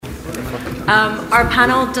Our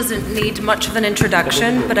panel doesn't need much of an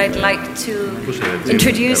introduction, but I'd like to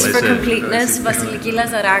introduce for completeness Vasiliki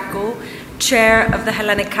Lazarakou, Chair of the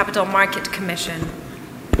Hellenic Capital Market Commission.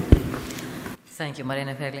 Thank you,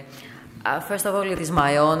 Marina Ferli. First of all, it is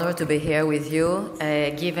my honor to be here with you,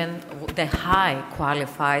 given the high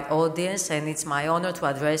qualified audience, and it's my honor to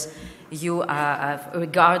address you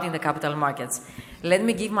regarding the capital markets. Let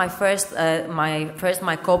me give my compliments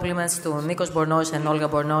to Nikos Bornozis and Olga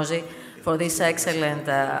Bornozi for this excellent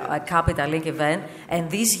Capital Link event.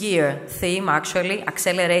 And this year's theme, actually,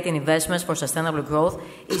 accelerating investments for sustainable growth,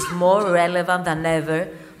 is more relevant than ever,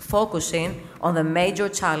 focusing on the major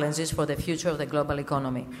challenges for the future of the global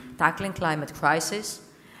economy, tackling climate crisis,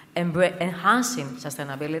 enhancing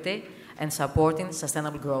sustainability, and supporting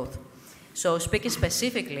sustainable growth. So speaking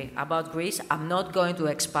specifically about Greece, I'm not going to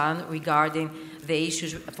expand regarding the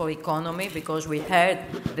issues for economy because we heard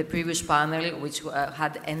the previous panel, which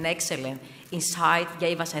had an excellent insight,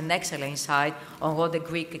 gave us an excellent insight on what the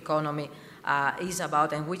Greek economy is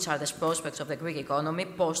about and which are the prospects of the Greek economy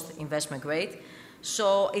post-investment grade.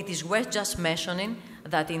 So it is worth just mentioning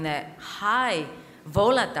that in a high,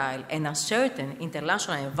 volatile and uncertain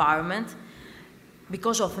international environment,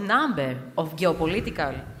 because of a number of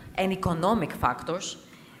geopolitical and economic factors,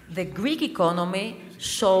 the Greek economy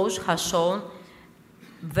has shown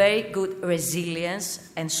very good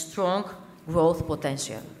resilience and strong growth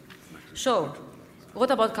potential. So,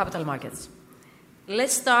 what about capital markets?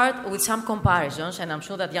 Let's start with some comparisons, and I'm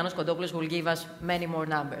sure that Yanos Kondopoulos will give us many more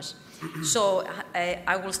numbers. So,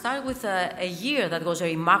 I will start with a year that was a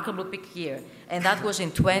remarkable peak year, and that was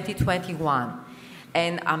in 2021.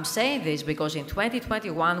 And I'm saying this because in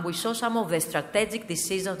 2021, we saw some of the strategic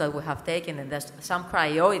decisions that we have taken and some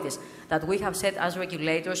priorities that we have set as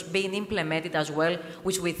regulators being implemented as well,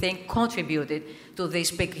 which we think contributed to this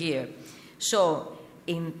peak year. So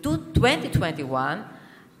in 2021,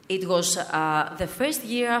 it was the first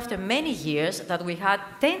year after many years that we had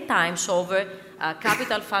 10 times over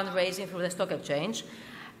capital fundraising through the stock exchange,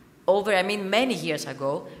 many years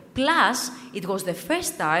ago. Plus, it was the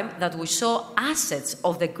first time that we saw assets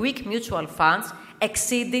of the Greek mutual funds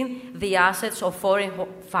exceeding the assets of foreign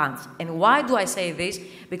funds. And why do I say this?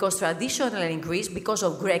 Because traditionally in Greece, because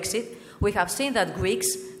of Brexit, we have seen that Greek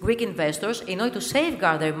investors, in order to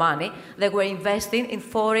safeguard their money, they were investing in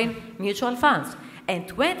foreign mutual funds. And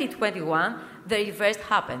 2021, the reverse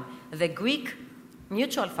happened. The Greek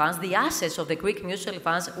mutual funds, the assets of the Greek mutual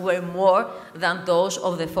funds were more than those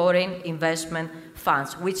of the foreign investment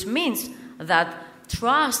funds, which means that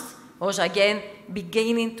trust was again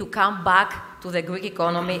beginning to come back to the Greek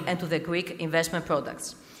economy and to the Greek investment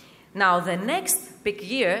products. Now, the next big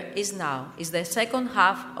year is the second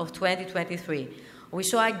half of 2023. We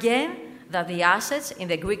saw again that the assets in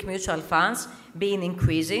the Greek mutual funds being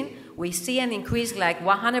increasing. We see an increase like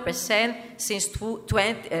 100% since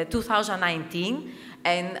 2019,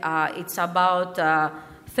 and it's about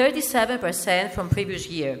 37% from previous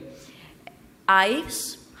year.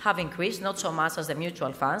 AIFs have increased, not so much as the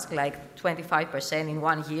mutual funds, like 25% in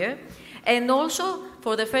 1 year. And also,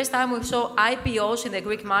 for the first time, we saw IPOs in the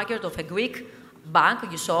Greek market of a Greek bank.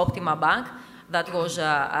 You saw Optima Bank. That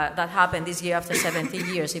happened this year after 17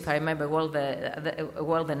 years, if I remember well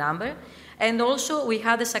the number. And also, we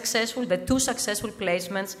had the two successful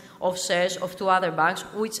placements of shares of 2 other banks,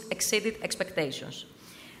 which exceeded expectations.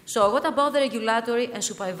 So what about the regulatory and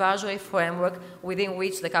supervisory framework within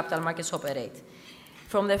which the capital markets operate?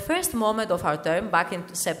 From the first moment of our term, back in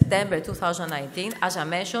September 2019, as I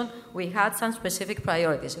mentioned, we had some specific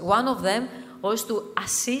priorities. One of them was to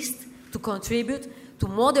assist, to contribute to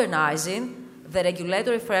modernizing the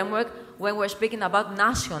regulatory framework when we're speaking about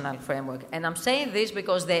national framework. And I'm saying this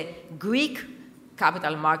because the Greek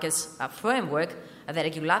capital markets framework, the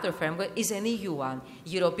regulatory framework, is an EU one.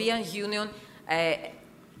 European Union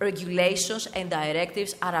regulations and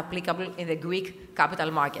directives are applicable in the Greek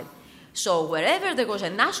capital market. So wherever there was a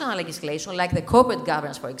national legislation, like the corporate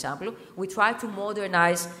governance, for example, we try to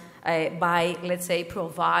modernize by, let's say,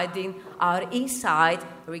 providing our insight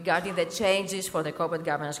regarding the changes for the corporate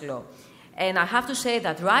governance law. And I have to say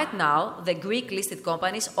that right now, the Greek-listed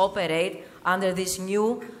companies operate under this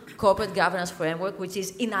new corporate governance framework, which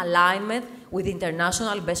is in alignment with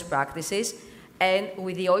international best practices and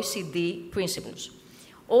with the OECD principles.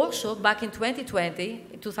 Also, back in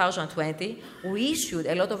 2020, we issued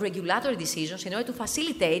a lot of regulatory decisions in order to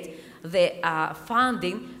facilitate the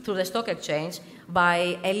funding through the stock exchange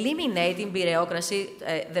by eliminating bureaucracy,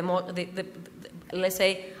 let's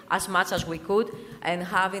say, as much as we could, and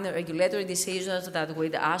having regulatory decisions that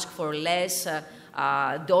would ask for less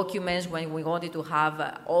documents when we wanted to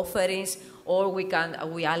have offerings or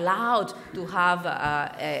we are allowed to have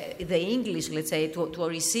the English, let's say, to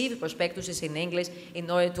receive prospectuses in English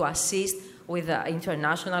in order to assist with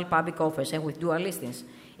international public offers and with dual listings,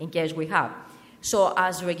 in case we have. So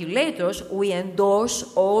as regulators, we endorse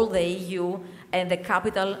all the EU and the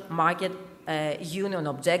capital market union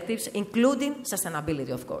objectives, including sustainability,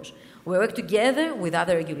 of course. We work together with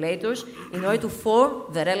other regulators in order to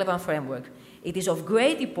form the relevant framework. It is of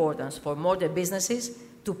great importance for modern businesses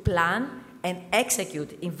to plan and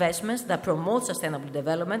execute investments that promote sustainable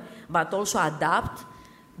development, but also adapt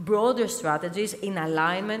broader strategies in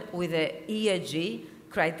alignment with the ESG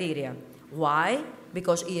criteria. Why?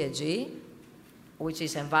 Because ESG, which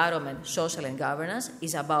is environment, social, and governance,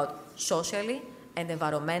 is about socially and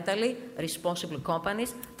environmentally responsible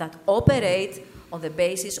companies that operate on the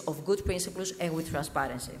basis of good principles and with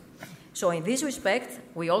transparency. So in this respect,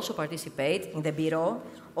 we also participate in the Bureau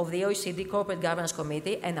of the OECD Corporate Governance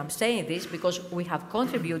Committee, and I'm saying this because we have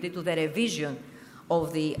contributed to the revision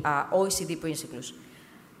of the OECD principles.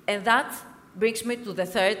 And that brings me to the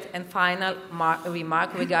third and final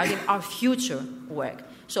remark regarding our future work.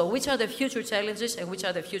 So which are the future challenges and which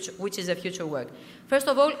is the future work? First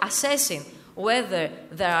of all, assessing whether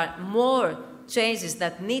there are more changes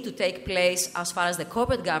that need to take place as far as the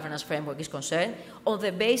corporate governance framework is concerned, on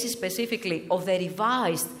the basis specifically of the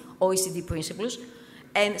revised OECD principles.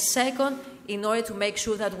 And second, in order to make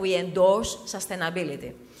sure that we endorse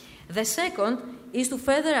sustainability. The second is to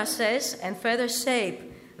further assess and further shape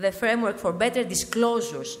the framework for better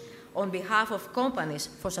disclosures on behalf of companies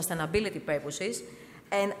for sustainability purposes.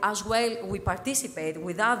 And as well, we participate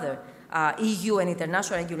with other EU and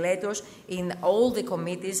international regulators in all the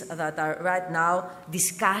committees that are right now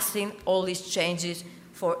discussing all these changes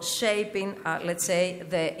for shaping, let's say,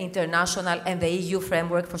 the international and the EU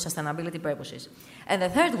framework for sustainability purposes. And the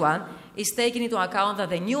third one is taking into account that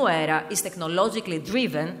the new era is technologically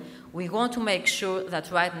driven. We want to make sure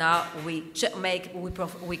that right now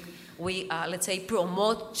let's say,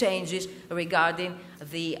 promote changes regarding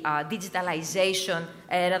the digitalization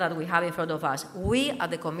era that we have in front of us. We at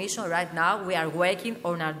the Commission right now, we are working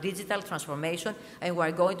on our digital transformation, and we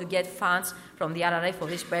are going to get funds from the RRF for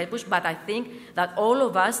this purpose. But I think that all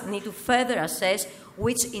of us need to further assess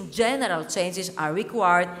which in general changes are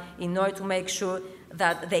required in order to make sure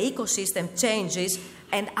that the ecosystem changes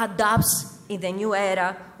and adapts in the new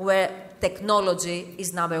era where technology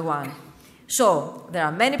is number one. So there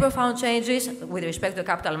are many profound changes with respect to the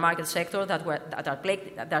capital market sector that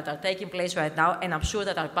are taking place right now, and I'm sure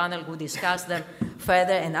that our panel will discuss them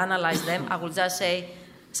further and analyze them. I will just say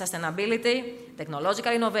sustainability,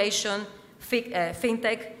 technological innovation,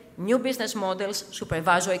 fintech, new business models,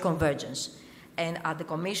 supervisory convergence. And at the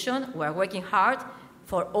Commission, we are working hard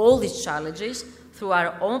for all these challenges through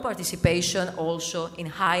our own participation also in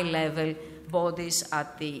high-level bodies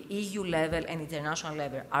at the EU level and international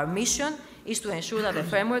level. Our mission is to ensure that the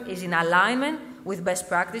framework is in alignment with best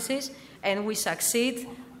practices, and we succeed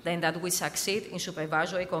in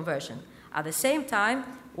supervisory conversion. At the same time,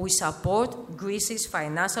 we support Greece's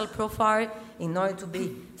financial profile in order to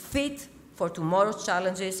be fit for tomorrow's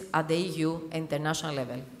challenges at the EU and international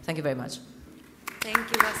level. Thank you very much. Thank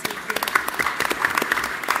you, Vasiliki.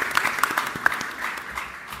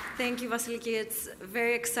 Thank you, Vasiliki. It's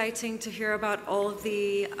very exciting to hear about all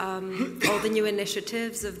the new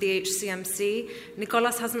initiatives of the HCMC.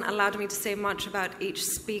 Nicolas hasn't allowed me to say much about each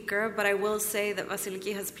speaker, but I will say that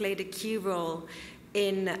Vasiliki has played a key role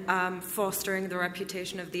in fostering the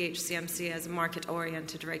reputation of the HCMC as a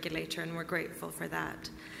market-oriented regulator, and we're grateful for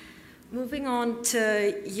that. Moving on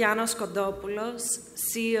to Yannos Kondopoulos,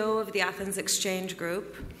 CEO of the Athens Exchange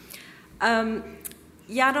Group.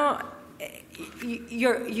 Yanno,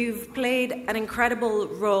 you've played an incredible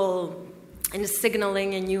role in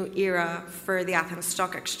signaling a new era for the Athens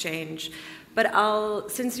Stock Exchange. But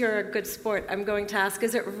since you're a good sport, I'm going to ask,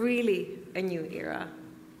 is it really a new era?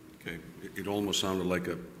 Okay, it almost sounded like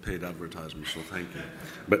a paid advertisement, so thank you.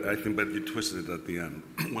 But I think you twisted it at the end.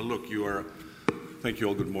 Well, look, thank you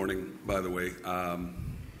all, good morning, by the way.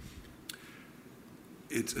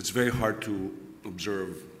 It's very hard to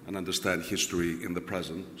observe and understand history in the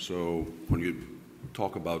present. So when you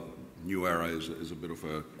talk about new era is a bit of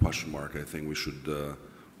a question mark. I think we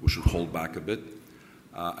should hold back a bit.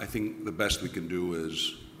 I think the best we can do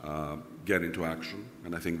is get into action,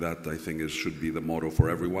 and I think that should be the motto for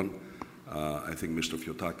everyone. I think Mr.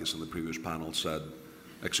 Fiotakis in the previous panel said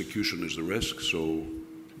execution is the risk, so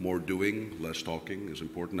more doing, less talking is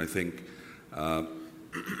important. I think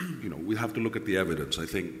we have to look at the evidence. I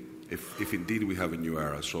think if indeed we have a new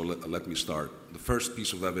era, so let me start. The first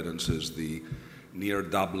piece of evidence is the near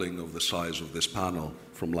doubling of the size of this panel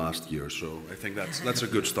from last year. So I think that's a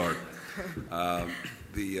good start.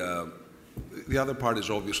 The other part is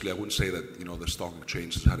obviously I wouldn't say that the stock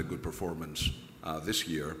exchange has had a good performance this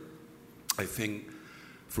year. I think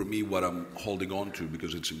for me what I'm holding on to,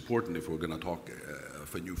 because it's important if we're going to talk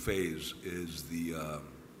of a new phase, is the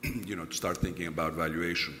to start thinking about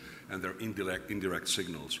valuation and their indirect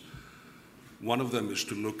signals. One of them is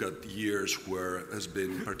to look at years where it has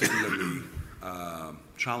been particularly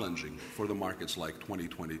challenging for the markets, like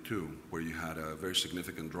 2022, where you had a very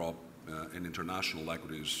significant drop in international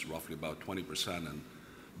equities, roughly about 20%, and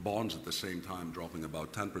bonds at the same time dropping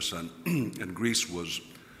about 10%. And Greece was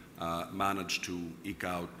managed to eke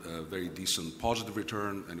out a very decent positive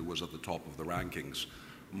return, and it was at the top of the rankings.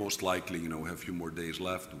 Most likely, we have a few more days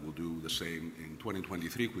left. We'll do the same in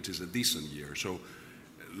 2023, which is a decent year. So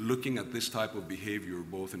looking at this type of behavior,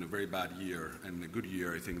 both in a very bad year and in a good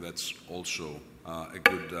year, I think that's also a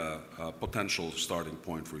good potential starting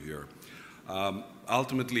point for here.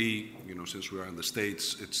 Ultimately, since we are in the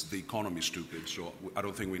States, it's the economy stupid, so I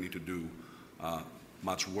don't think we need to do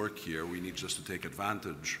much work here. We need just to take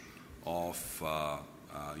advantage of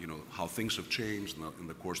how things have changed in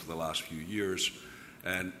the course of the last few years.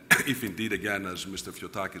 And if indeed, again, as Mr.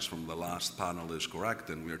 Fiotakis from the last panel is correct,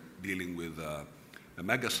 and we're dealing with a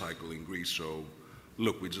mega cycle in Greece, so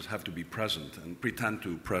look, we just have to be present and pretend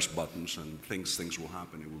to press buttons and things will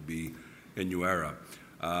happen. It will be a new era.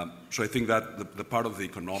 So I think that the part of the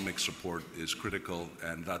economic support is critical,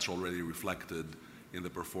 and that's already reflected in the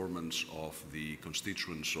performance of the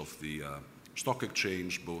constituents of the stock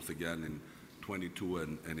exchange, both again in 22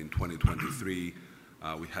 and in 2023.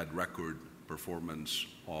 We had record performance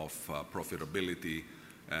of profitability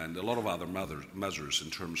and a lot of other measures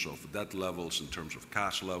in terms of debt levels, in terms of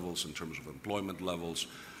cash levels, in terms of employment levels.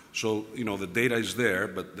 So, the data is there,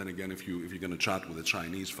 but then again, if you're going to chat with a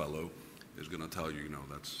Chinese fellow, he's going to tell you,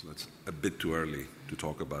 that's a bit too early to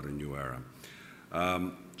talk about a new era.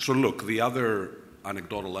 So look, the other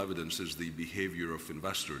anecdotal evidence is the behavior of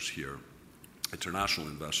investors here, international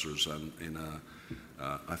investors, and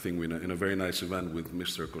I think in a very nice event with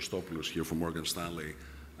Mr. Kostopoulos here from Morgan Stanley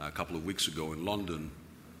a couple of weeks ago in London,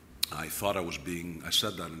 I said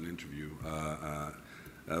that in an interview,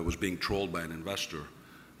 was being trolled by an investor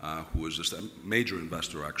who was just a major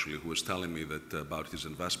investor actually, who was telling me that about his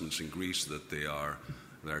investments in Greece, that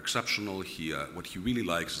they're exceptional. What he really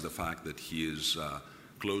likes is the fact that he is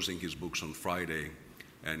closing his books on Friday,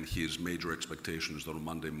 and his major expectation is that on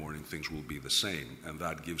Monday morning things will be the same, and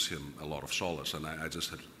that gives him a lot of solace. And I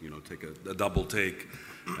just had take a double take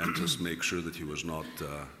and just make sure that he was not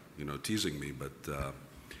teasing me. But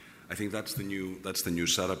I think that's the new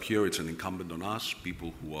setup here. It's an incumbent on us,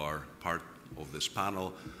 people who are part of this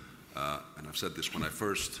panel, and I've said this when I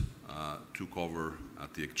first took over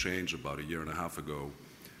at the exchange about a year and a half ago.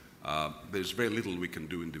 There's very little we can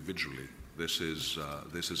do individually. This is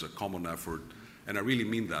a common effort. And I really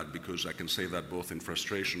mean that, because I can say that both in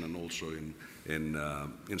frustration and also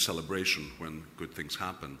in celebration when good things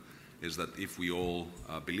happen, is that if we all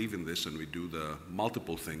believe in this and we do the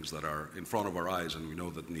multiple things that are in front of our eyes and we know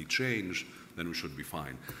that need change, then we should be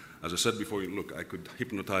fine. As I said before, look, I could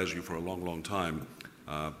hypnotize you for a long, long time,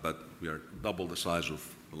 but we are double the size of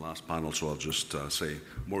the last panel, so I'll just say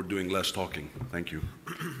more doing, less talking. Thank you.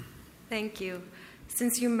 Thank you.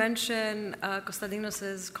 Since you mentioned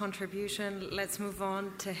Konstantinos' contribution, let's move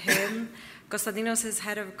on to him. Konstantinos is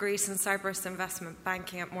head of Greece and Cyprus investment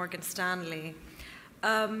banking at Morgan Stanley.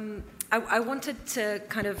 I wanted to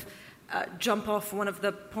kind of jump off one of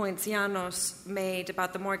the points Janos made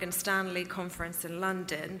about the Morgan Stanley conference in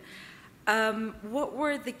London. What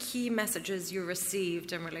were the key messages you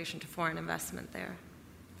received in relation to foreign investment there?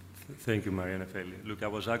 Thank you, Mariana Feli. Look, I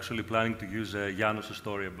was actually planning to use Janos'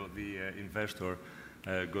 story about the investor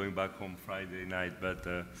going back home Friday night, but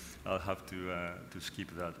I'll have to skip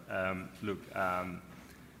that.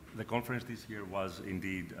 The conference this year was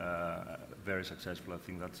indeed very successful. I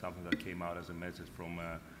think that's something that came out as a message from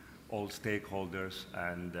all stakeholders,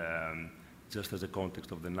 and just as a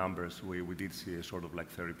context of the numbers, we did see a sort of like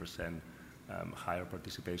 30% higher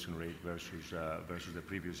participation rate versus the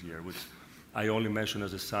previous year, which I only mention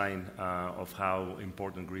as a sign of how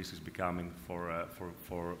important Greece is becoming for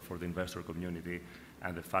the investor community,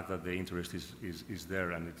 and the fact that the interest is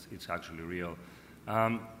there and it's actually real.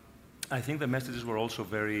 I think the messages were also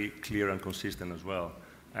very clear and consistent as well.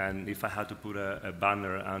 And if I had to put a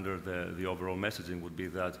banner under the overall messaging, would be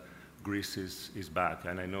that Greece is back.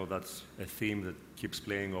 And I know that's a theme that keeps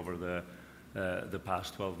playing over the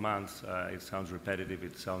past 12 months. It sounds repetitive,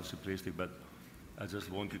 it sounds simplistic, but I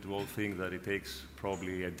just want you to all think that it takes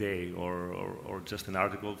probably a day or just an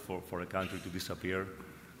article for a country to disappear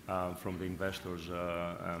from the investors'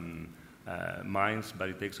 minds, but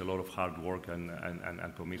it takes a lot of hard work and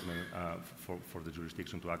commitment for the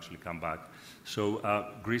jurisdiction to actually come back. So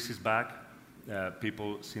Greece is back.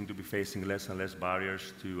 People seem to be facing less and less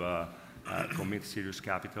barriers to commit serious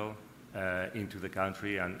capital into the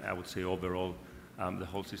country, and I would say overall the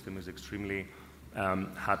whole system is extremely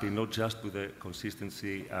happy, not just with the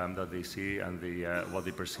consistency that they see and what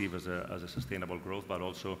they perceive as a sustainable growth, but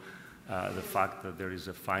also the fact that there is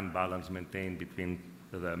a fine balance maintained between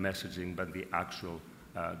the messaging but the actual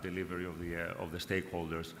delivery of the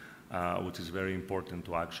stakeholders, which is very important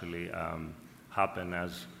to actually happen,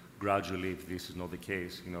 as gradually, if this is not the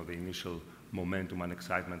case, the initial momentum and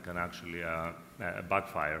excitement can actually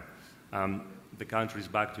backfire. The country is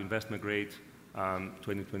back to investment grade.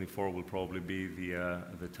 2024 will probably be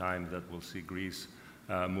the time that we'll see Greece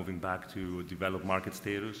moving back to developed market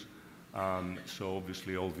status. So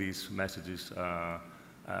obviously all these messages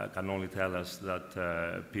can only tell us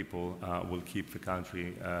that people will keep the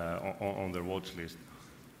country on their watch list.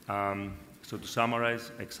 So to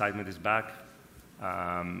summarize, excitement is back.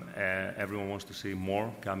 Everyone wants to see more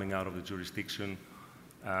coming out of the jurisdiction,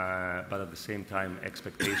 but at the same time,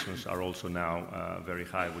 expectations are also now very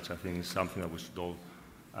high, which I think is something that we should all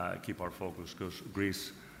keep our focus, because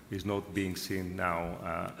Greece is not being seen now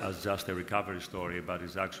as just a recovery story, but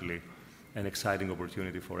is actually an exciting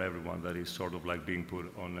opportunity for everyone that is sort of like being put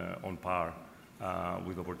on par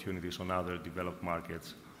with opportunities on other developed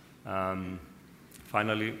markets.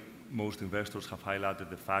 Finally, most investors have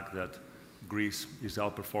highlighted the fact that Greece is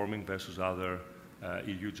outperforming versus other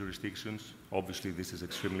EU jurisdictions. Obviously, this is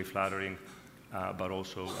extremely flattering, but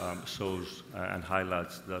also shows and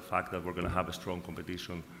highlights the fact that we're going to have a strong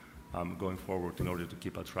competition going forward in order to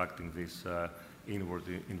keep attracting this inward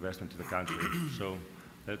investment to the country. So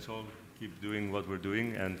let's all keep doing what we're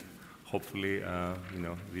doing, and hopefully,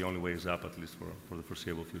 the only way is up, at least for the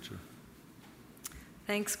foreseeable future.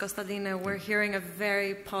 Thanks, Kostadino. We're hearing a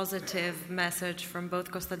very positive message from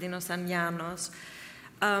both Konstantinos and Yanos.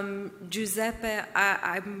 Giuseppe,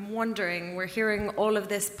 I'm wondering, we're hearing all of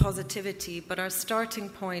this positivity, but our starting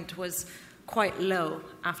point was quite low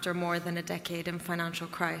after more than a decade in financial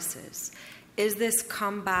crisis. Is this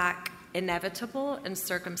comeback inevitable and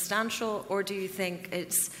circumstantial, or do you think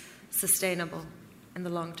it's sustainable in the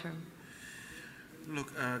long term?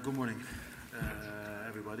 Look, good morning,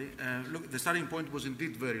 everybody. Look, the starting point was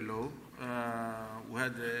indeed very low. We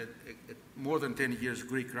had more than 10 years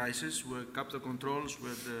Greek crisis, where capital controls,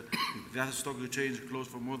 where the Athens Stock Exchange closed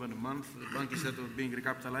for more than a month. The bank instead of being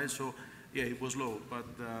recapitalized, so yeah, it was low. But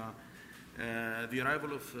the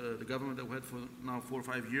arrival of the government that we had for now 4 or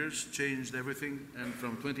 5 years changed everything. And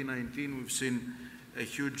from 2019, we've seen a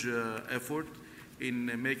huge effort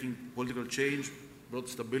in making political change, brought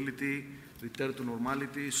stability, return to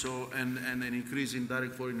normality, and an increase in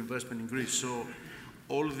direct foreign investment in Greece. So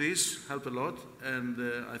all this helped a lot, and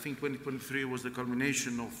I think 2023 was the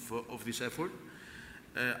culmination of this effort.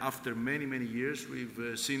 After many, many years,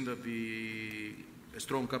 we've seen that a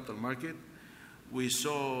strong capital market. We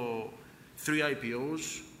saw 3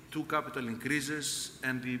 IPOs, 2 capital increases,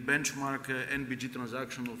 and the benchmark NBG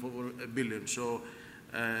transaction of over $1 billion. So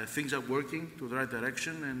things are working to the right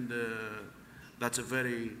direction, and that's a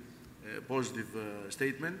very positive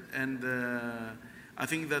statement. And I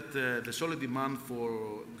think that the solid demand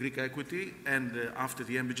for Greek equity, and after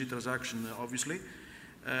the NBG transaction, obviously,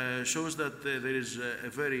 shows that there is a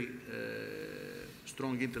very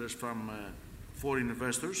strong interest from foreign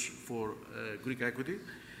investors for Greek equity.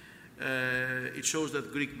 It shows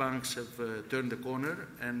that Greek banks have turned the corner,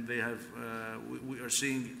 and they have. We are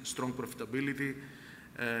seeing strong profitability,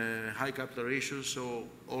 high capital ratios. So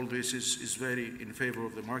all this is very in favor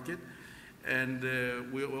of the market. And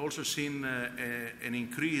we've also seen an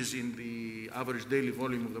increase in the average daily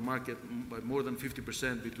volume of the market by more than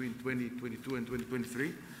 50% between 2022 and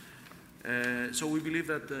 2023. So we believe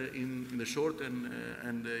that in the short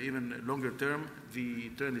and even longer term, the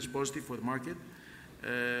trend is positive for the market.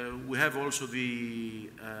 We have also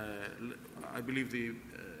I believe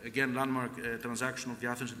again, landmark transaction of the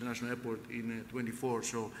Athens International Airport in 24.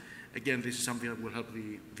 So again, this is something that will help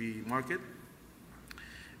the market.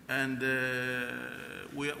 And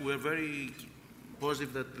we are very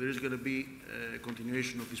positive that there is going to be a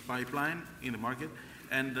continuation of this pipeline in the market,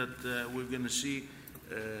 and that we're going to see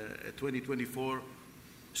a 2024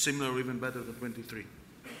 similar or even better than 23.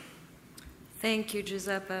 Thank you,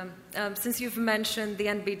 Giuseppe. Since you've mentioned the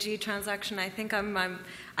NBG transaction, I think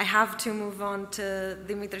I have to move on to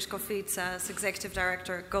Dimitris Kofitsas, Executive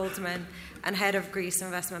Director at Goldman and Head of Greece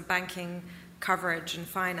Investment Banking Coverage and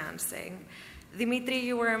Financing. Dimitri,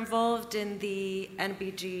 you were involved in the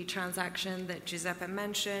NBG transaction that Giuseppe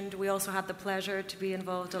mentioned. We also had the pleasure to be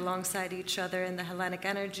involved alongside each other in the Hellenic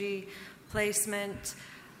Energy placement.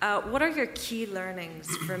 What are your key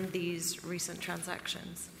learnings from these recent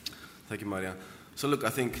transactions? Thank you, Maria. So look, I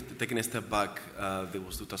think taking a step back, there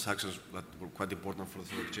was two transactions that were quite important for the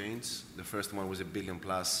stock exchange. The first one was a $1 billion+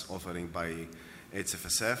 offering by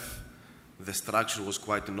HFSF. The structure was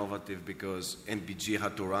quite innovative because NBG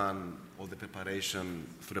had to run all the preparation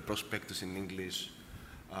through a prospectus in English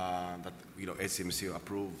that HCMC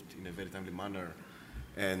approved in a very timely manner,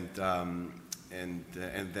 and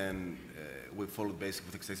then we followed basically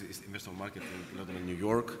with extensive investor marketing in London and New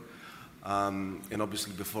York. And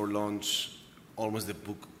obviously, before launch, almost the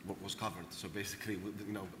book was covered. So basically,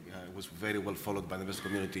 it was very well followed by the investor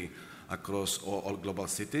community across all global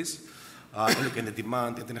cities. Look, and the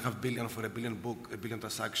demand, $8.5 billion for a $1 billion book, a $1 billion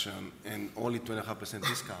transaction, and only 2.5%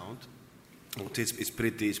 discount, which is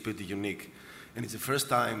pretty unique. And it's the first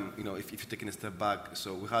time, if you're taking a step back,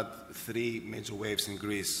 so we had 3 major waves in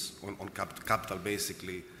Greece on capital,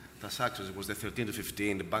 basically, transactions. It was the 13 to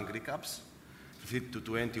 15, the bank recaps. 15 to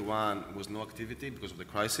 21 was no activity because of the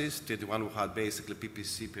crisis. 21 we had basically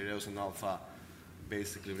PPC, Piraeus, and Alpha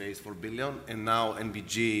basically raised $4 billion. And now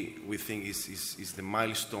NBG, we think, is the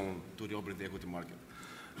milestone to reopen the equity market.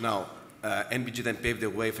 Now, NBG then paved the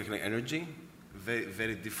way for Hellenic Energy. Very,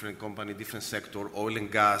 very different company, different sector, oil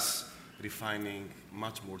and gas, refining,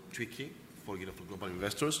 much more tricky for global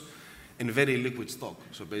investors, and very liquid stock.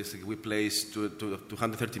 So basically, we placed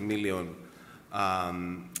 $230 million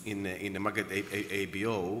in the market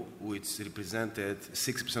ABO, which represented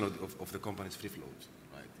 6% of the company's free float.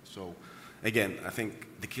 Right? So again, I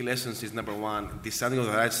think the key lessons is, number one, deciding on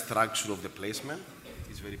the right structure of the placement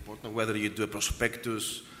is very important, whether you do a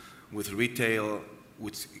prospectus with retail,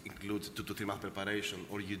 which includes 2 to 3 month preparation,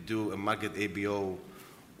 or you do a market ABO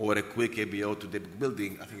or a quick ABO to the book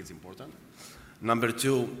building, I think it's important. Number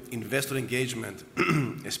 2, investor engagement,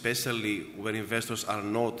 especially where investors are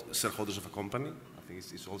not shareholders of a company. I think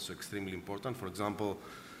it's also extremely important. For example,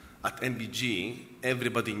 at NBG,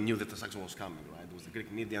 everybody knew the transaction was coming, right? It was the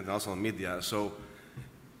Greek media and the national media, so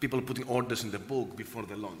people putting orders in the book before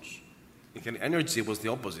the launch. In Energy, it was the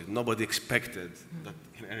opposite. Nobody expected that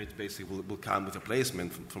Energy basically will come with a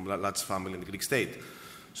placement from a large family in the Greek state.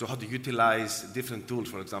 So how to utilize different tools,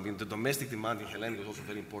 for example. The domestic demand in Hellenic was also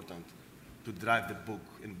very important to drive the book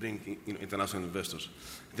and bring international investors.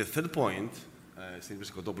 The third point, since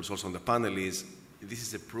Mr. Kotopoulos also on the panel, is this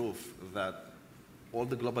is a proof that all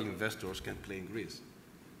the global investors can play in Greece.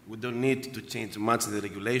 We don't need to change much in the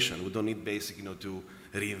regulation. We don't need basically to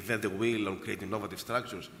reinvent the wheel or create innovative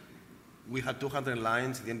structures. We had 200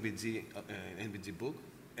 lines in the NBG book.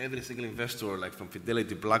 Every single investor, like from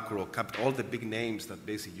Fidelity, BlackRock, all the big names that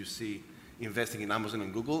basically you see investing in Amazon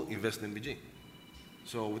and Google, invest in NBG.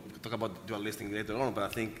 So we'll talk about dual listing later on, but I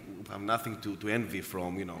think we have nothing to envy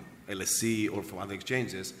from LSE or from other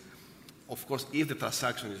exchanges. Of course, if the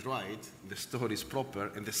transaction is right, the story is proper,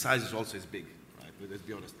 and the size is also big. Right? Let's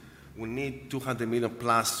be honest. We need 200 million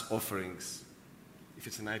plus offerings, if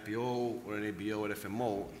it's an IPO or an ABO or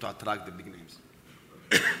FMO, to attract the big names.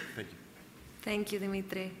 Thank you. Thank you,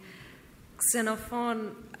 Dimitri.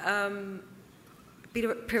 Xenophon,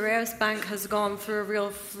 Piraeus Bank has gone through a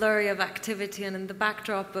real flurry of activity, and in the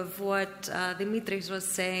backdrop of what Dimitris was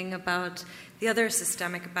saying about the other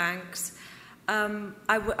systemic banks,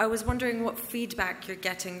 I was wondering what feedback you're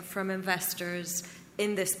getting from investors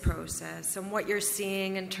in this process and what you're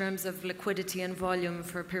seeing in terms of liquidity and volume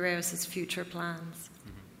for Piraeus' future plans.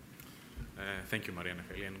 Thank you, Maria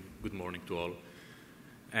Nefeli, and good morning to all.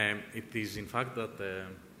 It is in fact that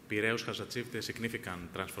Piraeus has achieved a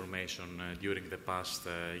significant transformation during the past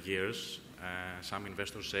years. Some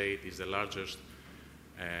investors say it is the largest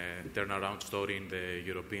turnaround story in the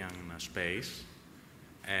European space.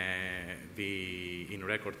 In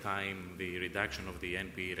record time, the reduction of the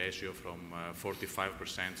NPE ratio from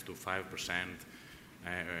 45% to 5%,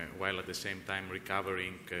 while at the same time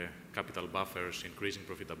recovering capital buffers, increasing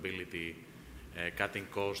profitability, cutting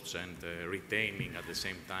costs, and retaining at the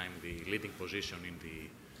same time the leading position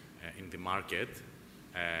in the market,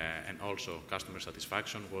 and also customer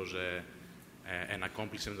satisfaction was an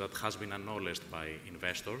accomplishment that has been acknowledged by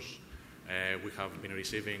investors. We have been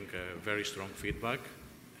receiving very strong feedback.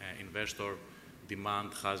 Investor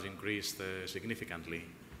demand has increased significantly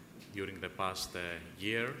during the past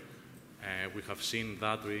year. We have seen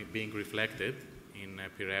that being reflected in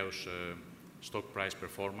Piraeus stock price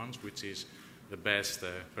performance, which is the best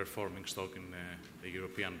performing stock in the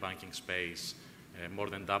European banking space, more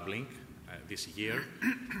than doubling this year,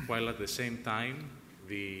 while at the same time,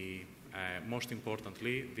 most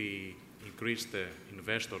importantly, the increased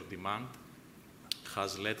investor demand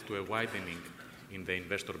has led to a widening in the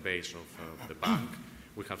investor base of the bank.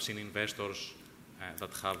 We have seen investors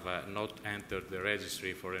that have not entered the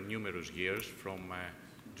registry for numerous years from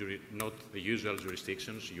not the usual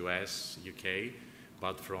jurisdictions, US, UK,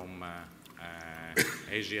 but from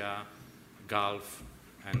Asia, Gulf,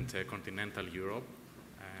 and continental Europe.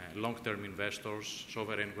 Long-term investors,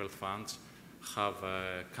 sovereign wealth funds, have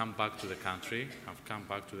come back to the country, have come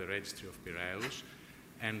back to the registry of Piraeus,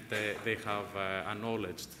 and they have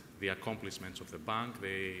acknowledged the accomplishments of the bank.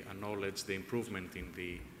 They acknowledge the improvement in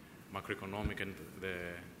the macroeconomic and the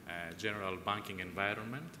general banking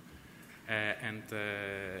environment. And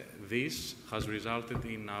this has resulted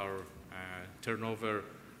in our turnover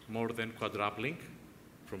more than quadrupling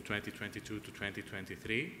from 2022 to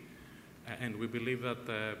 2023. And we believe that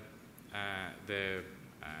the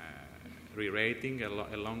re-rating,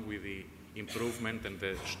 along with the improvement and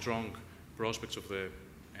the strong prospects of the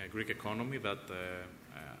Greek economy that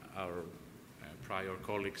our prior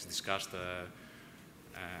colleagues discussed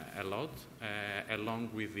a lot, along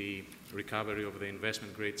with the recovery of the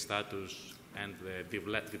investment grade status and the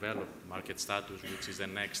developed market status, which is the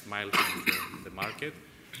next milestone in the market,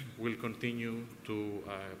 will continue to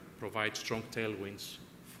provide strong tailwinds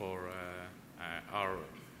for our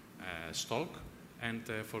stock and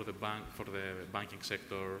for the banking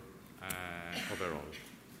sector overall.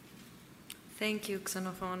 Thank you,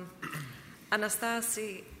 Xenophon.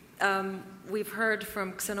 Anastasi, we've heard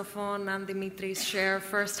from Xenophon and Dimitris share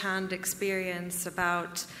firsthand experience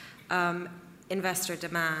about investor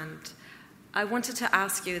demand. I wanted to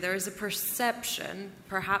ask you, there is a perception,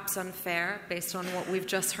 perhaps unfair, based on what we've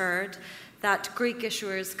just heard, that Greek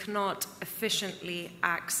issuers cannot efficiently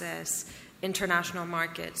access international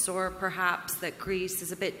markets, or perhaps that Greece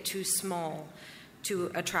is a bit too small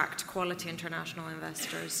to attract quality international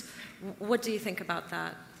investors. What do you think about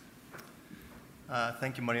that?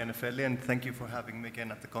 Thank you, Maria Nefelli, and thank you for having me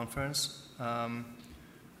again at the conference.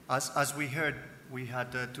 As we heard, we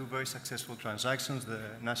had two very successful transactions, the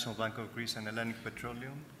National Bank of Greece and Hellenic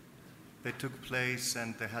Petroleum. They took place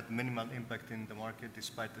and they had minimal impact in the market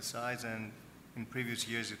despite the size, and in previous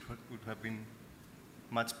years it would have been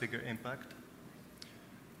much bigger impact.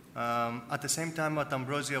 At the same time, at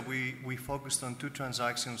Ambrosia, we focused on two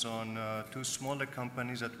transactions on two smaller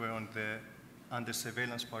companies that were on the under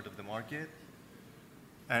surveillance part of the market,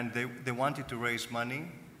 and they wanted to raise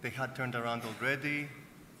money. They had turned around already,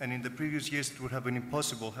 and in the previous years it would have been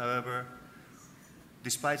impossible. However,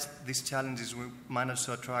 despite these challenges, we managed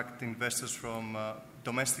to attract investors from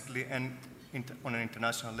domestically and on an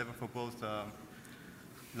international level for both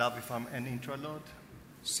Lavifarm and Intralot.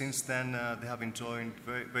 Since then, they have enjoyed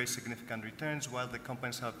very, very significant returns, while the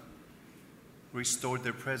companies have restored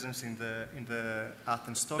their presence in the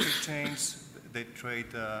Athens Stock Exchange. They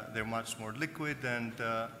trade, they're much more liquid, and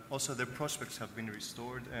also their prospects have been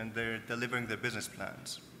restored, and they're delivering their business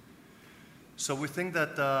plans. So we think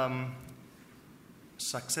that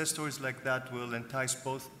success stories like that will entice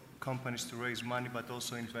both companies to raise money, but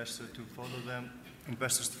also investors to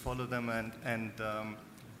follow them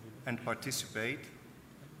and participate.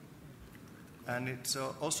 And it's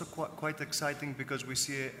also quite exciting because we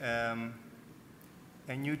see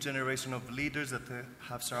a new generation of leaders that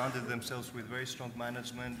have surrounded themselves with very strong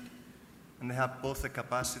management, and they have both the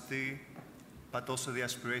capacity but also the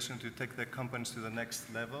aspiration to take their companies to the next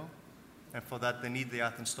level. And for that, they need the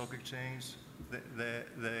Athens Stock Exchange,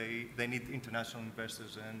 they need international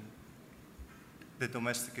investors and the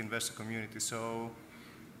domestic investor community. So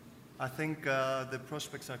I think the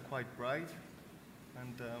prospects are quite bright,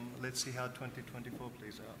 and let's see how 2024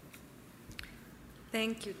 plays out.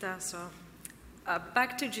 Thank you, Tasso.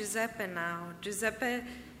 Back to Giuseppe now. Giuseppe,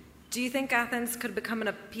 do you think Athens could become an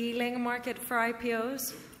appealing market for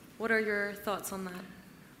IPOs? What are your thoughts on that?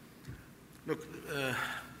 Look,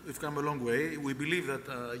 we've come a long way. We believe that,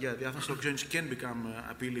 the Athens Stock Exchange can become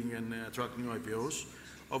appealing and attract new IPOs.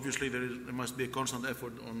 Obviously, there must be a constant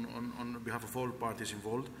effort on behalf of all parties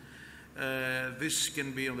involved. This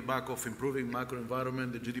can be on the back of improving macro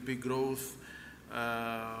environment, the GDP growth,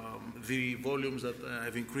 the volumes that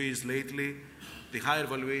have increased lately, the higher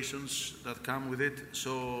valuations that come with it.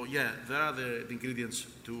 So, there are the ingredients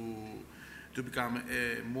to become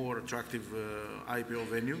a more attractive IPO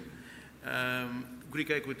venue.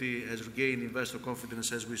 Greek equity has regained investor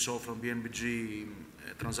confidence, as we saw from the NBG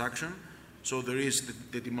transaction. So there is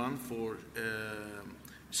the demand for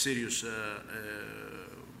serious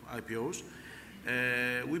IPOs.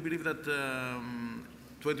 We believe that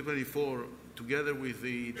 2024, together with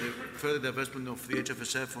the further divestment of the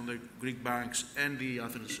HFSF on the Greek banks and the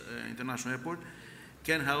Athens International Airport,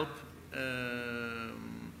 can help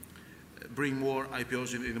bring more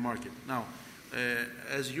IPOs in the market. Now,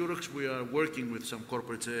 as Eurox, we are working with some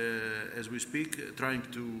corporates as we speak, trying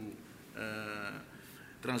to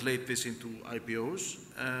translate this into IPOs.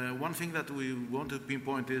 One thing that we want to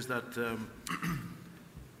pinpoint is that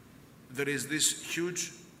there is this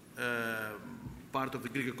huge part of the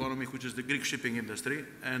Greek economy, which is the Greek shipping industry,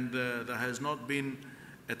 and that has not been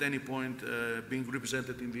at any point being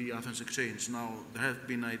represented in the Athens Exchange. Now, there have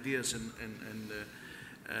been ideas and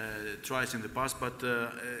tries in the past, but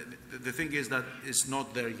the thing is that it's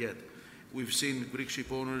not there yet. We've seen Greek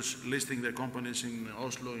ship owners listing their companies in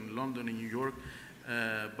Oslo, in London, in New York,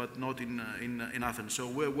 but not in Athens. So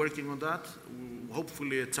we're working on that.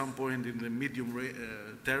 Hopefully at some point in the medium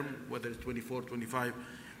term, whether it's 24, 25,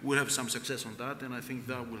 we'll have some success on that, and I think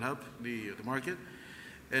that will help the market.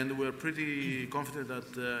 And we're pretty confident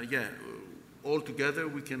that, all together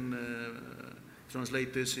we can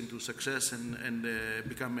translate this into success and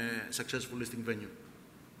become a successful listing venue.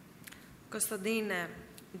 Kostadine,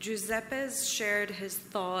 Giuseppe's shared his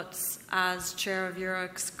thoughts as chair of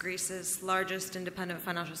Eurox, Greece's largest independent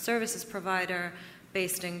financial services provider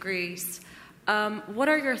based in Greece. What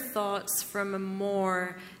are your thoughts from a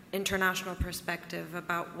more international perspective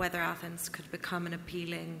about whether Athens could become an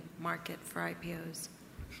appealing market for IPOs?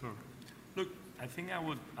 Sure. Look, I think I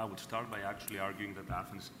would start by actually arguing that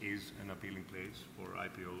Athens is an appealing place for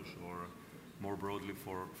IPOs, or more broadly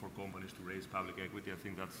for companies to raise public equity. I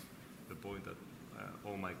think that's the point that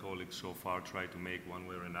all my colleagues so far try to make one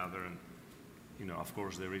way or another. And, of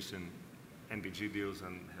course, the recent NBG deals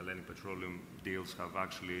and Hellenic Petroleum deals have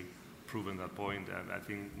actually proven that point. And I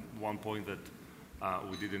think one point that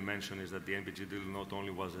we didn't mention is that the NBG deal not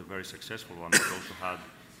only was a very successful one, but also had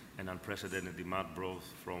an unprecedented demand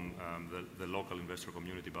growth from the local investor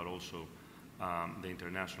community, but also the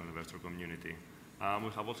international investor community. We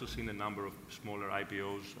have also seen a number of smaller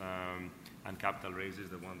IPOs and capital raises,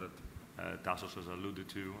 the one that Tassos has alluded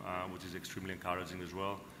to, which is extremely encouraging as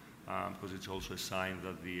well, because it's also a sign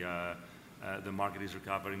that the market is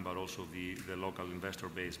recovering, but also the local investor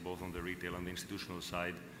base, both on the retail and the institutional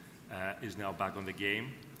side, is now back on the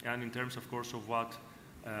game. And in terms, of course, of what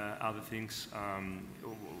other things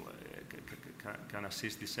can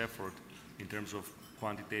assist this effort in terms of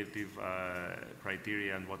quantitative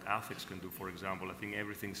criteria and what Athens can do, for example, I think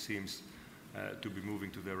everything seems to be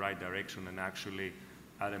moving to the right direction and actually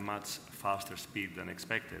at a much faster speed than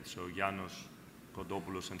expected. So Yanos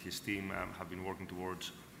Kodopoulos and his team have been working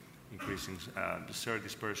towards increasing the share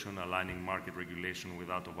dispersion, aligning market regulation with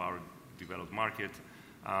that of our developed market.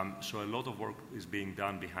 So a lot of work is being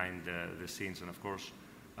done behind the scenes, and of course,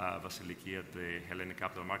 Vasiliki at the Hellenic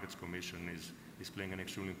Capital Markets Commission is playing an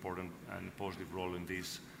extremely important and positive role in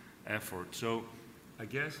this effort. So I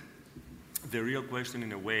guess the real question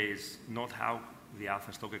in a way is not how the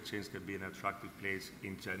Athens Stock Exchange can be an attractive place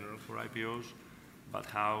in general for IPOs, but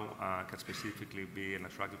how can specifically be an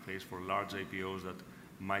attractive place for large IPOs that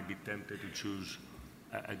might be tempted to choose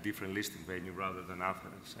a different listing venue rather than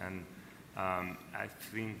Athens. And I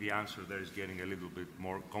think the answer there is getting a little bit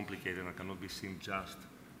more complicated and cannot be seen just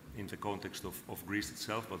in the context of Greece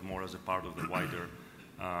itself, but more as a part of the wider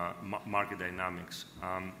market dynamics.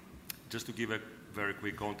 Just to give a very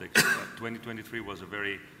quick context, 2023 was a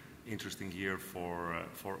very interesting year for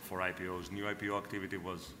IPOs. New IPO activity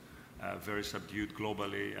was very subdued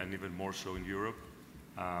globally and even more so in Europe.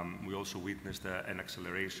 We also witnessed an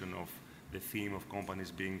acceleration of the theme of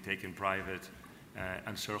companies being taken private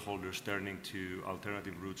and shareholders turning to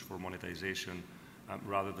alternative routes for monetization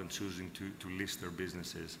rather than choosing to list their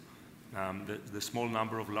businesses. The small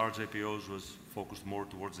number of large IPOs was focused more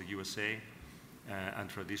towards the USA, and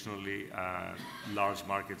traditionally large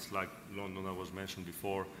markets like London, that was mentioned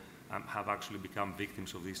before, have actually become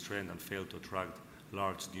victims of this trend and failed to attract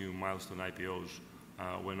large new milestone IPOs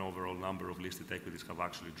when overall number of listed equities have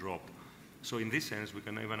actually dropped. So in this sense, we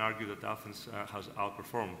can even argue that Athens has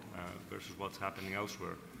outperformed versus what's happening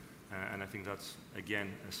elsewhere. And I think that's,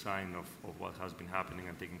 again, a sign of what has been happening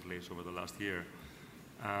and taking place over the last year.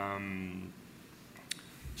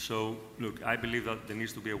 So, look, I believe that there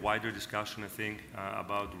needs to be a wider discussion, I think,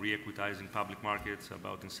 about re-equitizing public markets,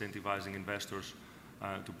 about incentivizing investors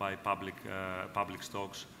to buy public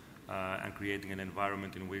stocks, and creating an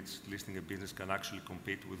environment in which listing a business can actually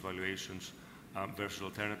compete with valuations versus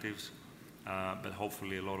alternatives. But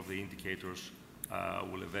hopefully a lot of the indicators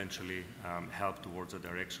will eventually help towards that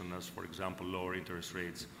direction, as, for example, lower interest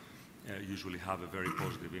rates usually have a very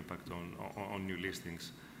positive impact on new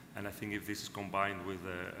listings. And I think if this is combined with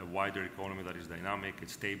a wider economy that is dynamic,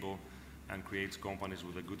 it's stable, and creates companies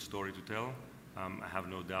with a good story to tell, I have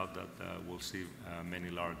no doubt that we'll see many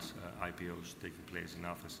large IPOs taking place in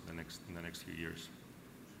Athens in the next few years.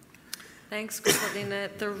 Thanks,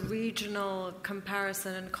 Konstantina. The regional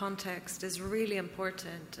comparison and context is really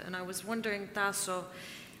important. And I was wondering, Tasso,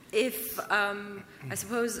 if I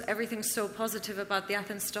suppose everything's so positive about the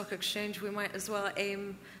Athens Stock Exchange, we might as well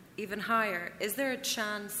aim even higher. Is there a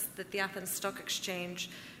chance that the Athens Stock Exchange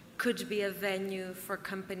could be a venue for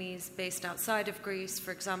companies based outside of Greece,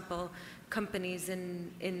 for example, companies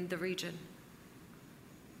in the region?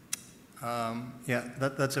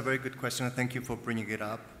 That's a very good question. Thank you for bringing it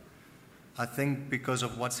up. I think because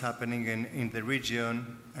of what's happening in the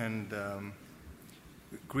region, and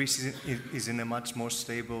Greece is in a much more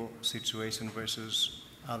stable situation versus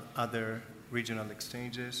other regional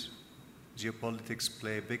exchanges. Geopolitics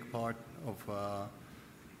play a big part of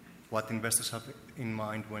what investors have in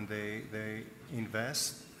mind when they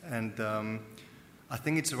invest. And I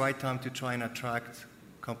think it's the right time to try and attract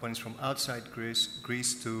companies from outside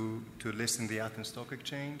Greece to list in the Athens Stock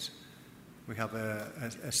Exchange. We have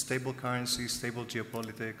a stable currency, stable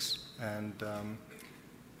geopolitics, and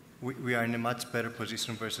we are in a much better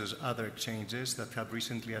position versus other exchanges that have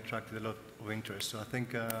recently attracted a lot of interest. So I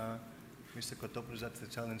think, Mr. Kotopoulos, that's the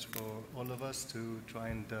challenge for all of us, to try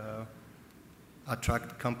and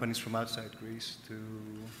attract companies from outside Greece to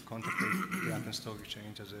contemplate the Athens Stock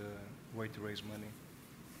Exchange as a way to raise money.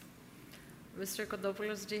 Mr.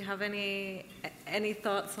 Kotopoulos, do you have any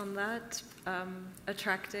thoughts on that,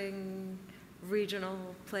 attracting regional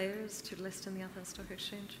players to list in the Athens Stock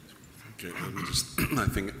Exchange? Okay, I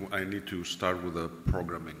think I need to start with a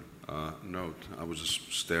programming note. I was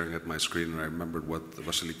just staring at my screen and I remembered what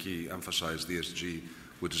Vasiliki emphasized, ESG,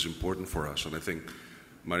 which is important for us. And I think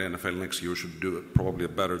Mariana Felix, you should do probably a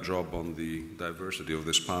better job on the diversity of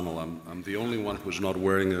this panel. I'm the only one who's not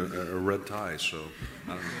wearing a red tie, so I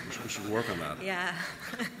don't know, we should work on that. Yeah.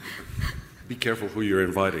 Be careful who you're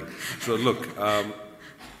inviting. So look,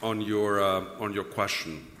 on your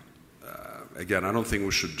question, again, I don't think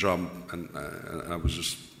we should jump, and I was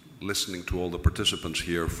just listening to all the participants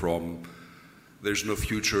here from there's no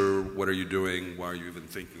future, what are you doing, why are you even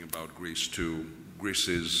thinking about Greece, to Greece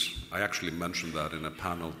is, I actually mentioned that in a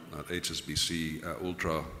panel at HSBC,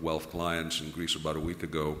 Ultra Wealth Clients in Greece about a week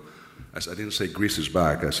ago. I didn't say Greece is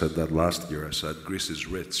back, I said that last year. I said Greece is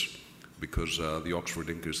rich, because the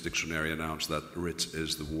Oxford English Dictionary announced that rich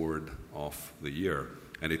is the word of the year.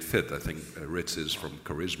 And it fit. I think rich is from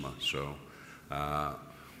charisma, so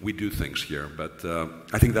we do things here. But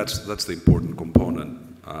I think that's the important component.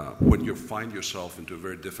 When you find yourself into a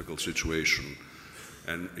very difficult situation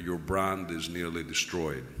and your brand is nearly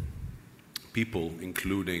destroyed, people,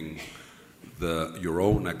 including your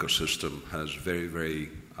own ecosystem, has very, very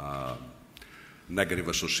negative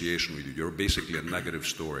association with you. You're basically a negative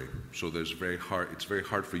story. So it's very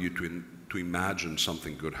hard for you to imagine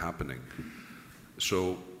something good happening.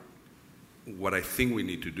 So what I think we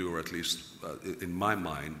need to do, or at least in my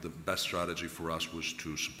mind, the best strategy for us was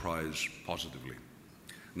to surprise positively.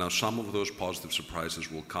 Now, some of those positive surprises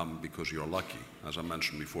will come because you're lucky. As I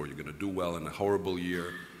mentioned before, you're going to do well in a horrible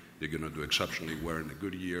year. You're going to do exceptionally well in a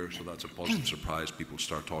good year. So that's a positive surprise. People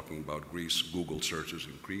start talking about Greece. Google searches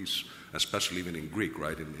increase, especially even in Greek,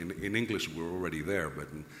 right? In English, we're already there. But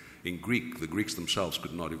in Greek, the Greeks themselves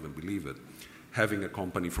could not even believe it. Having a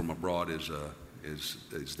company from abroad is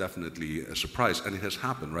definitely a surprise. And it has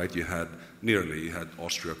happened, right? You had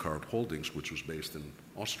Austria Carb Holdings, which was based in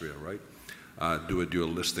Austria, right? Do a dual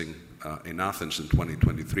listing in Athens in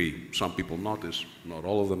 2023. Some people notice, not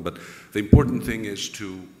all of them, but the important thing is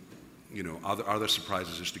to, other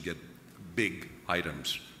surprises is to get big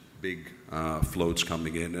items, big floats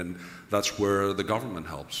coming in, and that's where the government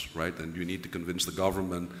helps, right? And you need to convince the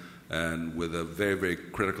government, and with a very, very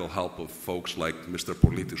critical help of folks like Mr.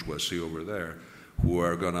 Politis, who I see over there, who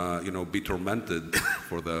are going to, be tormented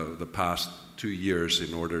for the past 2 years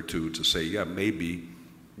in order to say, yeah, maybe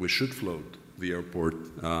we should float the airport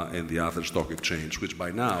and the Athens Stock Exchange, which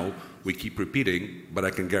by now we keep repeating, but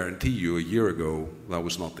I can guarantee you a year ago that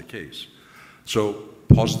was not the case. So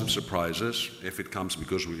positive surprises, if it comes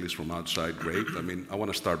because we list from outside, great. I mean, I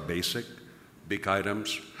want to start basic, big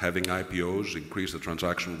items, having IPOs, increase the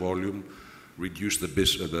transaction volume, reduce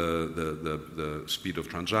the speed of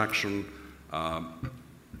transaction,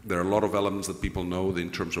 There are a lot of elements that people know in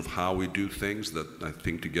terms of how we do things that I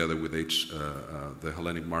think together with the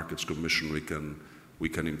Hellenic Markets Commission we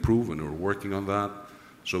can improve, and we're working on that.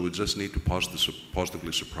 So we just need to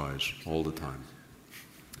positively surprise all the time.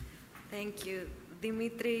 Thank you.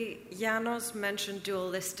 Dimitri, Janos mentioned dual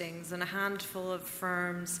listings, and a handful of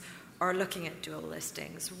firms are looking at dual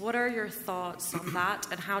listings. What are your thoughts on that,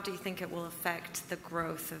 and how do you think it will affect the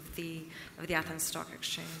growth of the Athens Stock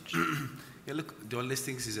Exchange? Yeah, look, dual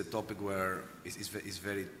listings is a topic where it's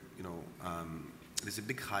very, there's a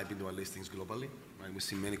big hype in dual listings globally. Right? We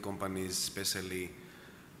see many companies, especially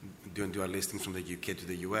doing dual listings from the UK to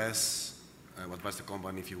the US. What was the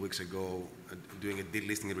company a few weeks ago doing a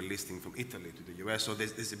delisting and relisting from Italy to the US? So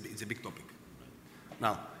it's a big topic.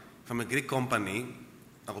 Now, if I'm a Greek company,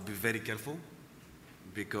 I will be very careful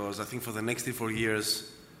because I think for the next 3-4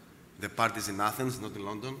 years, the party is in Athens, not in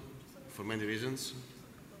London, for many reasons.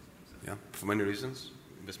 Yeah, for many reasons.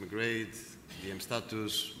 Investment grade, DM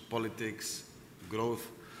status, politics, growth.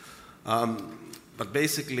 But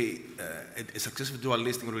basically, a successful dual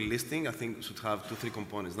listing or relisting, I think, should have 2-3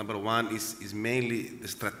 components. Number one is mainly the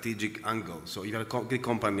strategic angle. So if you're a Greek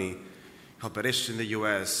company, operations in the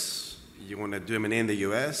US, you want to do M&A in the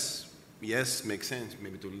US, yes, makes sense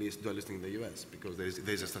maybe to list dual listing in the US because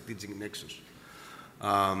there's a strategic nexus.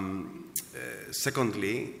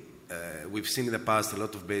 Secondly, we've seen in the past a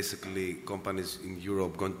lot of basically companies in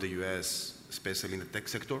Europe going to the US, especially in the tech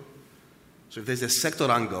sector. So if there's a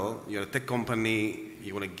sector angle, you're a tech company,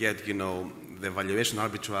 you want to get, the valuation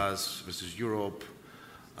arbitrage versus Europe,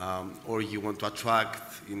 or you want to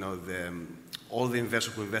attract, all the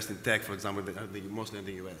investors who invest in tech, for example, mostly in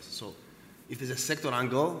the US. So if there's a sector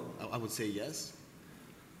angle, I would say yes.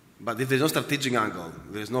 But if there's no strategic angle,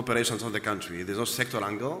 there's no operations on the country, there's no sector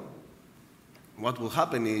angle, what will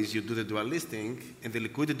happen is you do the dual listing and the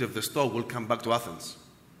liquidity of the stock will come back to Athens.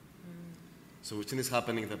 So we've seen this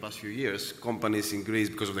happening in the past few years. Companies in Greece,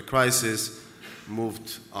 because of the crisis,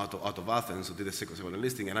 moved out of Athens to do the second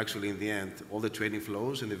listing, and actually in the end, all the trading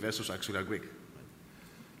flows and the investors actually are Greek.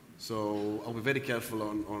 So I'll be very careful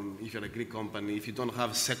on if you're a Greek company, if you don't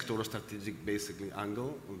have a sector or strategic basically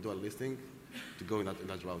angle on dual listing, to go in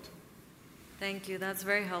that route. Thank you. That's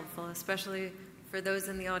very helpful, especially for those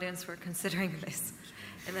in the audience who are considering this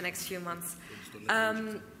in the next few months.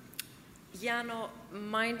 Jano,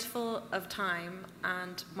 mindful of time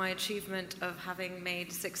and my achievement of having made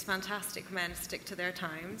 6 fantastic men stick to their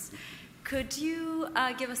times, could you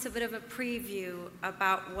give us a bit of a preview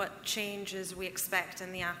about what changes we expect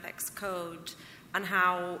in the ATHEX code and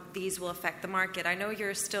how these will affect the market? I know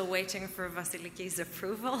you're still waiting for Vasiliki's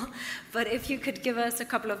approval, but if you could give us a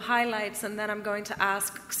couple of highlights, and then I'm going to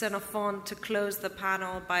ask Xenophon to close the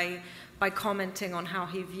panel by commenting on how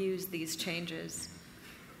he views these changes.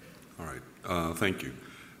 All right, thank you.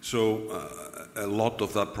 So a lot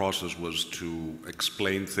of that process was to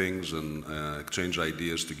explain things and exchange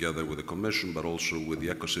ideas together with the Commission, but also with the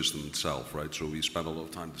ecosystem itself, right? So we spent a lot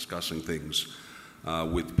of time discussing things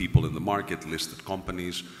with people in the market, listed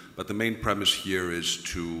companies, but the main premise here is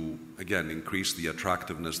to, again, increase the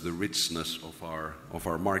attractiveness, the richness of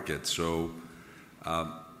our market. So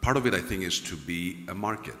part of it, I think, is to be a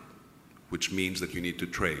market, which means that you need to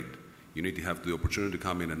trade. You need to have the opportunity to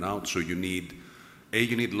come in and out. So you need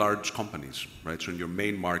large companies, right? So in your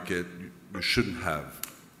main market, you shouldn't have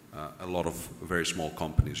a lot of very small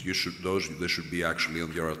companies. They should be actually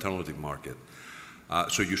on your alternative market.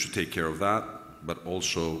 So you should take care of that, but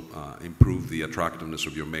also improve the attractiveness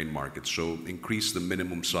of your main market. So increase the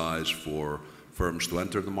minimum size for firms to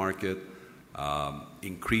enter the market.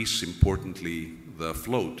 Increase, importantly, the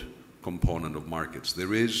float component of markets.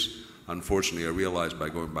 There is, unfortunately, I realized by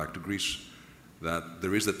going back to Greece, that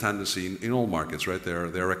there is a tendency in all markets, right?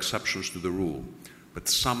 There are exceptions to the rule, but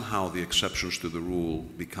somehow the exceptions to the rule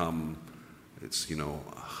become,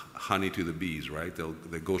 honey to the bees, right?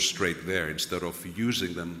 They go straight there instead of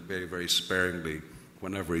using them very, very sparingly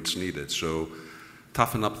whenever it's needed. So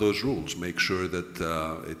toughen up those rules. Make sure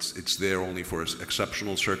that it's there only for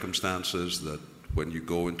exceptional circumstances, that when you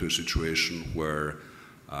go into a situation where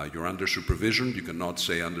you're under supervision, you cannot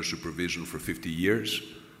say under supervision for 50 years,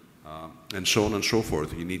 and so on and so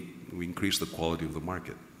forth. We increase the quality of the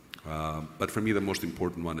market. But for me, the most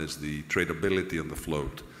important one is the tradability and the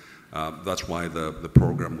float. That's why the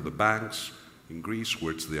program with the banks in Greece,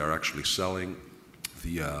 which they are actually selling,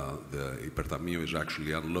 the Hypertamio is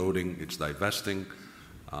actually unloading, it's divesting.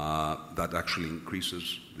 That actually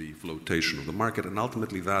increases the flotation of the market, and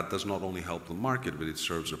ultimately that does not only help the market, but it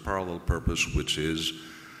serves a parallel purpose, which is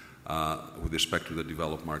with respect to the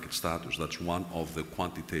developed market status. That's one of the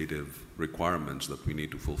quantitative requirements that we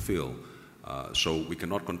need to fulfill So we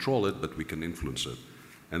cannot control it, but we can influence it.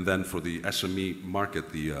 And then for the SME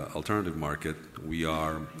market, the alternative market, we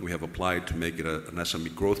have applied to make it an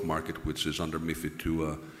SME growth market, which is under MiFID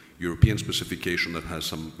II European specification that has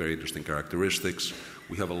some very interesting characteristics.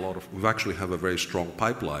 We actually have a very strong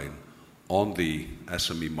pipeline on the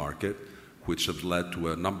SME market, which have led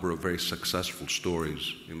to a number of very successful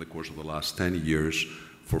stories in the course of the last 10 years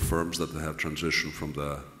for firms that have transitioned from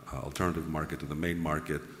the alternative market to the main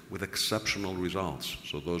market with exceptional results.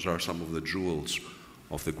 So those are some of the jewels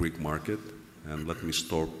of the Greek market. And let me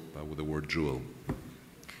start with the word jewel.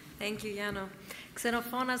 Thank you, Yano.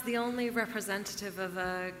 Xenophon, as the only representative of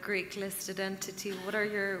a Greek-listed entity, what are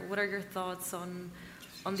your thoughts on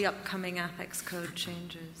the upcoming ethics code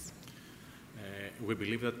changes? We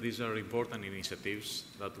believe that these are important initiatives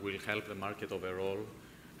that will help the market overall,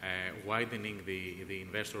 widening the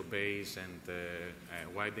investor base and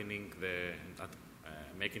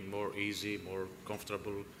making more easy, more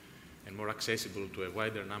comfortable, and more accessible to a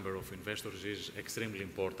wider number of investors is extremely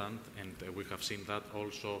important, and we have seen that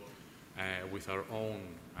also with our own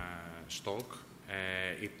stock.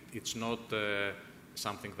 It's not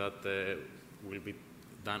something that will be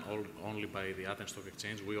done only by the Athens Stock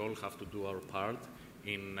Exchange. We all have to do our part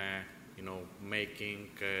in making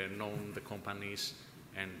known the companies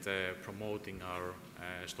and promoting our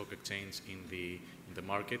stock exchange in the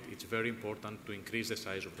market. It's very important to increase the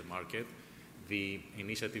size of the market. The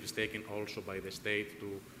initiatives taken also by the state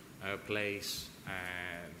to place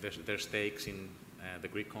their stakes in the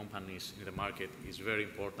Greek companies in the market is very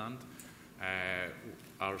important.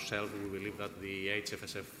 Ourselves, we believe that the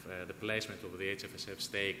HFSF, the placement of the HFSF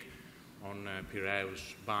stake on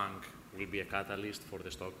Piraeus Bank will be a catalyst for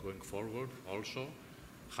the stock going forward also,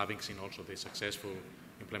 having seen also the successful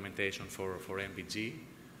implementation for MBG.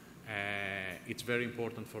 It's very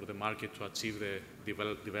important for the market to achieve the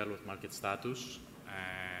developed market status.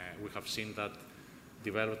 We have seen that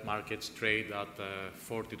developed markets trade at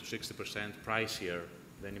 40 to 60% pricier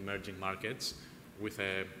than emerging markets, with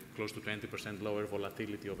a close to 20% lower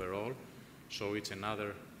volatility overall. So it's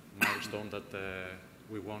another milestone that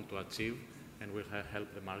we want to achieve and will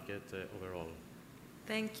help the market overall.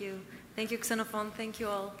 Thank you. Thank you, Xenophon. Thank you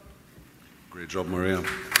all. Great job, Maria.